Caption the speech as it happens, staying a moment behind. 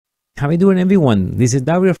How are you doing, everyone? This is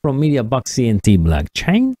Dario from MEDIABOXENT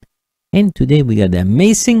blockchain, and today we got the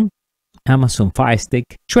amazing Amazon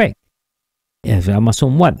Firestick trick. Yes,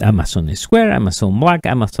 Amazon what? Amazon Square, Amazon Black,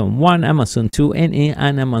 Amazon One, Amazon Two, and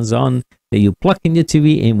an Amazon that you plug in your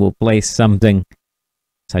TV and will play something,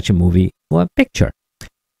 such a movie or a picture.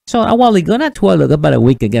 So a while ago, not too long ago, about a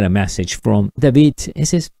week, I got a message from David. It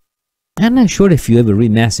says, "I'm not sure if you ever read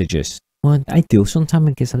messages." Well, I do. Sometimes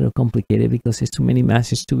it gets a little complicated because it's too many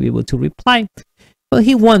messages to be able to reply. But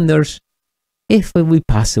he wonders if it would be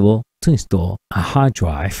possible to install a hard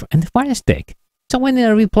drive and the Firestick. So when I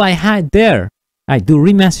reply, "Hi there, I do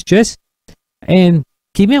read messages, and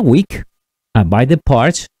give me a week, I buy the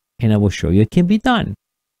parts, and I will show you it can be done."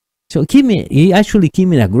 So he actually gave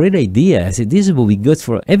me a great idea. I said, this will be good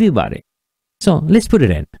for everybody. So let's put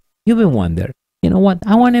it in. You've been wondering, you know what?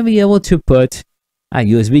 I want to be able to put a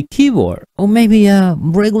USB keyboard, or maybe a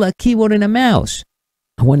regular keyboard and a mouse.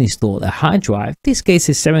 I want to install a hard drive. This case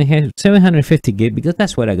is 750 gig because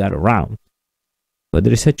that's what I got around. But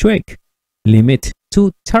there is a trick. Limit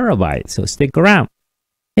 2 terabytes. So stick around.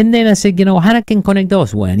 And then I said, you know, how I can connect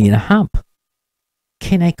those? Well, I need a hub.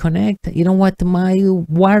 Can I connect? You know what? My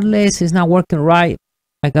wireless is not working right.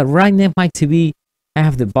 I got right near my TV. I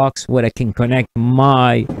have the box where I can connect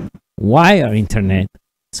my wire internet.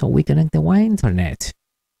 So we connect the wire internet.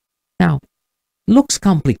 Now, looks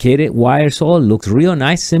complicated. Wires all looks real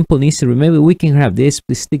nice, simple, easy. Remember, we can have this,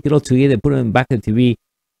 stick it all together, put it in the back of the TV,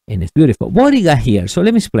 and it's beautiful. What do you got here? So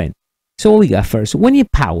let me explain. So what we got first, we need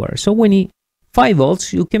power. So we need 5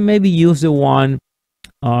 volts. You can maybe use the one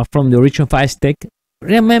from the original Firestick.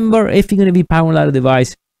 Remember, if you're going to be powering a lot of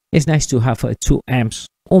device, it's nice to have 2 amps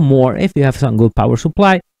or more if you have some good power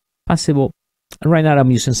supply. Possible. Right now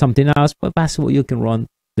I'm using something else, but possible you can run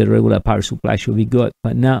the regular power supply, should be good,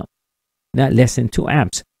 but not less than 2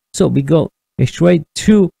 amps. So we go straight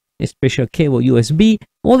to a special cable USB.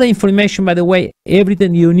 All the information, by the way,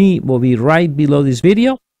 everything you need will be right below this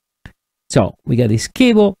video. So we got this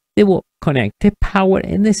cable. They will connect the power,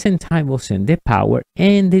 and at the same time will send the power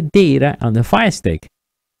and the data on the Firestick.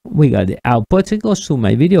 We got the output. It goes to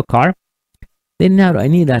my video card. Then now I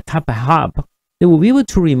need a type of hub. They will be able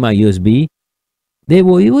to read my USB. They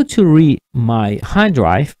will be able to read my hard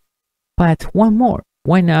drive. But one more.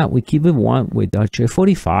 Why not? We keep it one with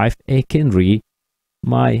RJ45. It can read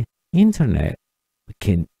my internet. We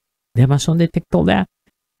can. The Amazon detect all that.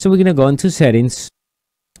 So we're gonna go into settings.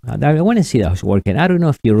 I want to see how it's working. I don't know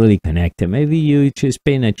if you're really connected. Maybe you just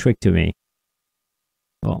paying a trick to me.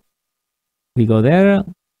 Well, we go there.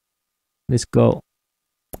 Let's go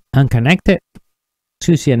unconnected.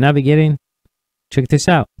 So you see navigating. Check this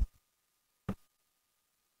out.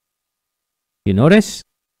 You notice?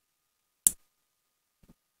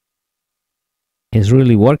 It's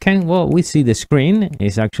really working. Well, we see the screen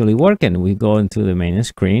is actually working. We go into the main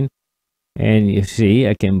screen and you see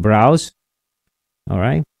I can browse. All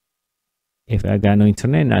right. If I got no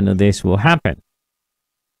internet, none of this will happen.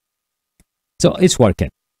 So it's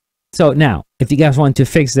working. So now, if you guys want to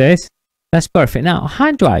fix this, that's perfect. Now,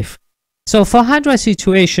 hard drive. So for hard drive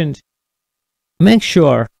situations, make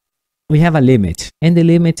sure we have a limit, and the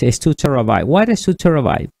limit is 2 terabytes. Why is 2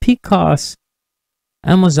 terabytes? Because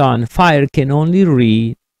Amazon Fire can only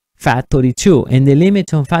read FAT32, and the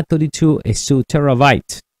limit on FAT32 is 2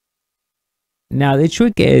 terabytes. Now the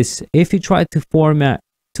trick is, if you try to format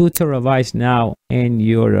 2 terabytes now in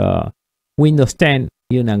your Windows 10,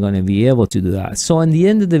 you're not going to be able to do that. So in the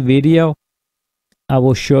end of the video, I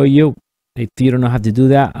will show you. If you don't know how to do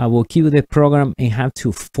that, I will give you the program and have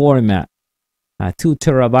to format 2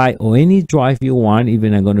 terabyte or any drive you want.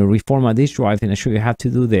 Even I'm going to reformat this drive and I show you how to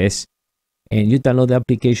do this. And you download the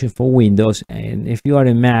application for Windows. And if you are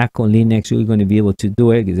a Mac or Linux, you're going to be able to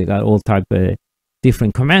do it because they got all type of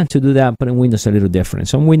different commands to do that. But in Windows, a little different.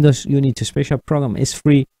 So in Windows, you need a special program. It's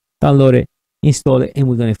free. Download it, install it, and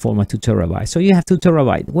we're going to format 2 terabytes. So you have 2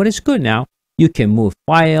 terabytes. What is good now? You can move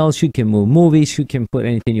files, you can move movies, you can put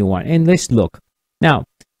anything you want. And let's look. Now,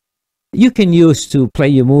 you can use to play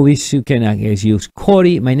your movies, you can, I guess, use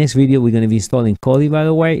Kodi. My next video, we're going to be installing Kodi, by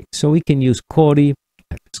the way. So we can use Kodi.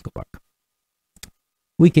 Let's go back.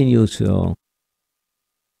 We can use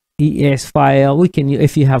ES file. We can,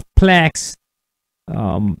 if you have Plex.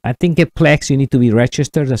 I think at Plex, you need to be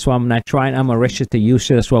registered. That's why I'm not trying. I'm a registered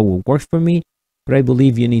user. That's what will work for me. But I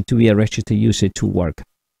believe you need to be a registered user to work.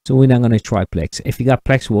 So we're not going to try Plex. If you got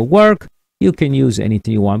Plex, will work. You can use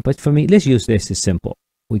anything you want. But for me, let's use this. It's simple.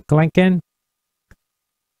 We click in.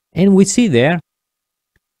 And we see there.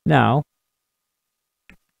 Now,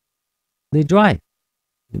 the drive.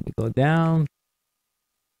 Let me go down.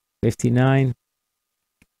 59.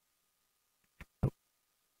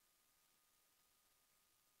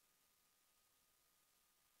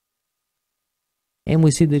 and we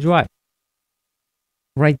see the drive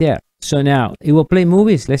right there. So now it will play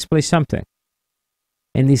movies. Let's play something.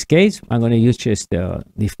 In this case, I'm going to use just the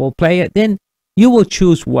default player. Then you will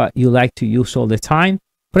choose what you like to use all the time.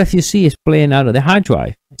 But if you see it's playing out of the hard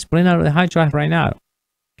drive, it's playing out of the hard drive right now.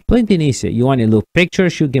 Plenty easy. You want to look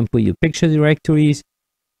pictures, you can put your picture directories.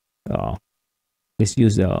 Let's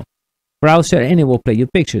use the browser and it will play your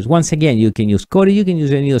pictures. Once again, you can use Kodi, you can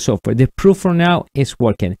use any other software. The proof for now is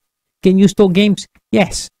working. Can you install games?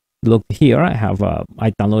 Yes. Look here, I have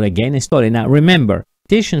I download again, install it. Now remember,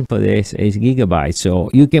 partition for this is gigabytes,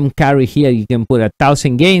 so you can carry here, you can put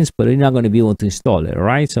 1,000 games, but you're not going to be able to install it. All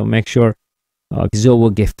right, so make sure because it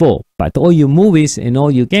will get full. But all your movies and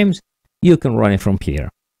all your games, you can run it from here.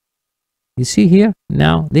 You see here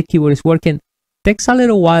now the keyboard is working. Takes a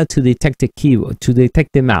little while to detect the keyboard, to detect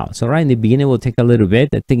the mouse. All right, in the beginning it will take a little bit.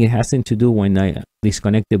 I think it has something to do when I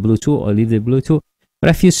disconnect the Bluetooth or leave the Bluetooth.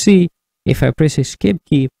 But if you see, if I press escape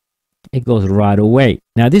key, it goes right away.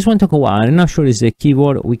 Now this one took a while. I'm not sure it's the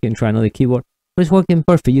keyboard. We can try another keyboard, but it's working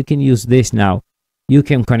perfect. You can use this now. You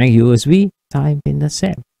can connect USB, type in the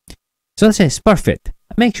same. So that's it's perfect.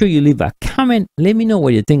 Make sure you leave a comment. Let me know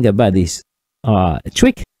what you think about this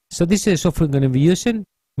trick. So this is the software we're going to be using.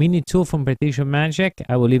 Mini tool from Partition Magic.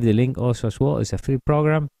 I will leave the link also as well. It's a free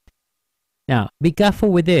program. Now be careful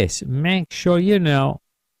with this. Make sure you know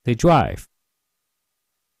the drive.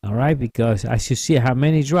 All right, because as you see, I have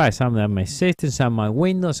many drives. Some are my systems, some are my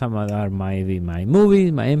Windows, some are my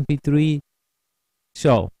movies, my MP3.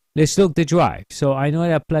 So let's look the drive. So I know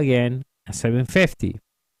that I plug in a 750.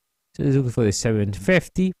 So let's look for the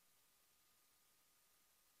 750.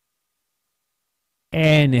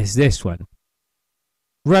 And it's this one.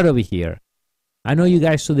 Right over here. I know you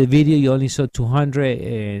guys saw the video, you only saw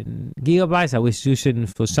 200 gigabytes. I was using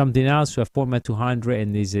for something else, so I format 200,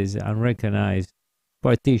 and this is unrecognized.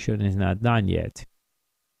 Partition is not done yet.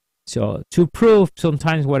 So to prove,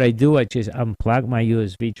 sometimes what I do, I just unplug my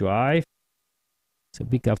USB drive. So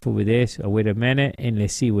be careful with this. Oh, wait a minute, and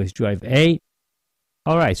let's see what's drive A.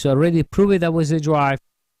 All right, so I already proved it that was the drive.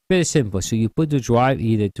 Very simple. So you put the drive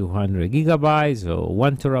either 200 gigabytes or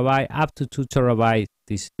 1 terabyte up to 2 terabytes.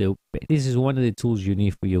 This is one of the tools you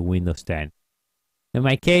need for your Windows 10. In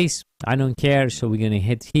my case, I don't care, so we're gonna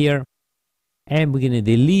hit here, and we're gonna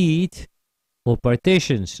delete all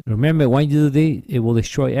partitions. Remember, when you do this, it will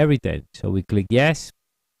destroy everything. So we click yes.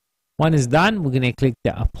 When it's done, we're gonna click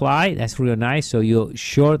the apply. That's real nice. So you're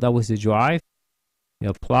sure that was the drive. You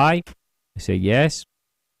apply. You say yes.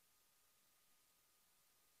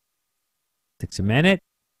 Takes a minute.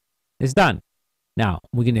 It's done. Now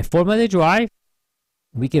we're gonna format the drive.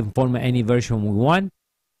 We can format any version we want.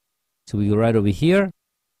 So we go right over here.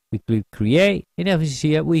 We click create, and as you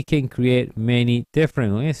see, we can create many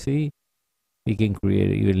different. Let's see. We can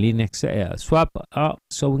create your Linux swap.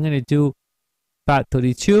 So we're going to do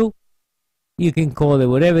FAT32. You can call it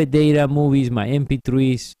whatever data, movies, my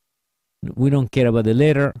MP3s. We don't care about the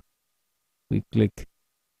letter. We click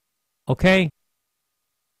OK.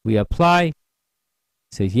 We apply.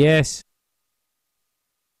 Say yes.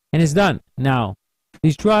 And it's done. Now,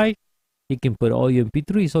 this drive, you can put all your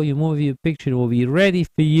MP3s, all your movie, your picture will be ready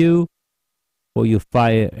for you for your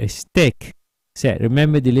Firestick set.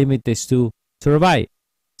 Remember, the limit is 2 terabytes.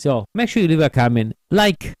 So make sure you leave a comment,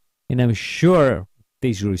 like, and I'm sure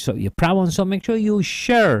this will resolve your problem. So make sure you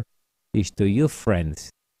share this to your friends.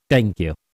 Thank you.